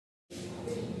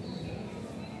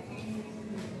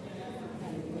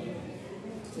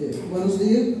Buenos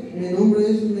días, mi nombre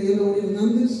es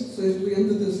Memorias, soy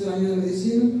estudiante de tercer año de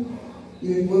medicina y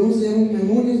mi poema se llama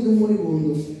Memorias de un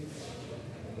moribundo.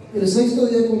 El sexto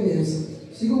día comienza.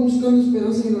 Sigo buscando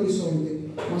esperanza en el horizonte,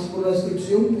 mas por la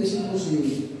descripción es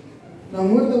imposible. La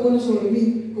muerte vuela sobre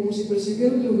mí como si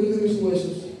percibiera el crujir de mis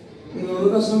huesos y el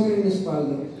olor a sangre en mi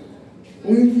espalda.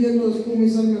 Un infierno de espuma y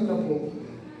sal me atrapó.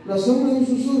 La sombra de un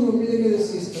susurro pide que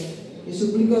desista y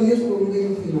suplica a Dios por un día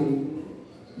final.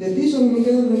 De ti solo me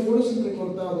quedan recuerdos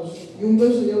entrecortados y un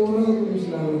beso ya borrado por mis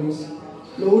lágrimas,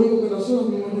 lo único que las horas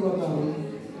me han arrebatado.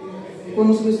 Con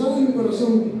los cristales de mi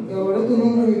corazón grabaré tu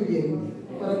nombre en mi piel,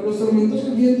 para que los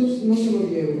tormentosos vientos no se lo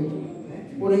lleven.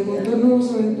 Por encontrar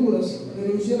nuevas aventuras,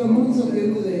 renuncié a la más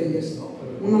desafiante de ellas,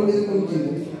 una vida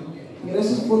contigo.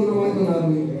 Gracias por no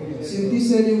abandonarme. Sin ti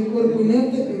sería un cuerpo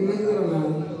inerte en medio de la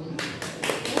nada.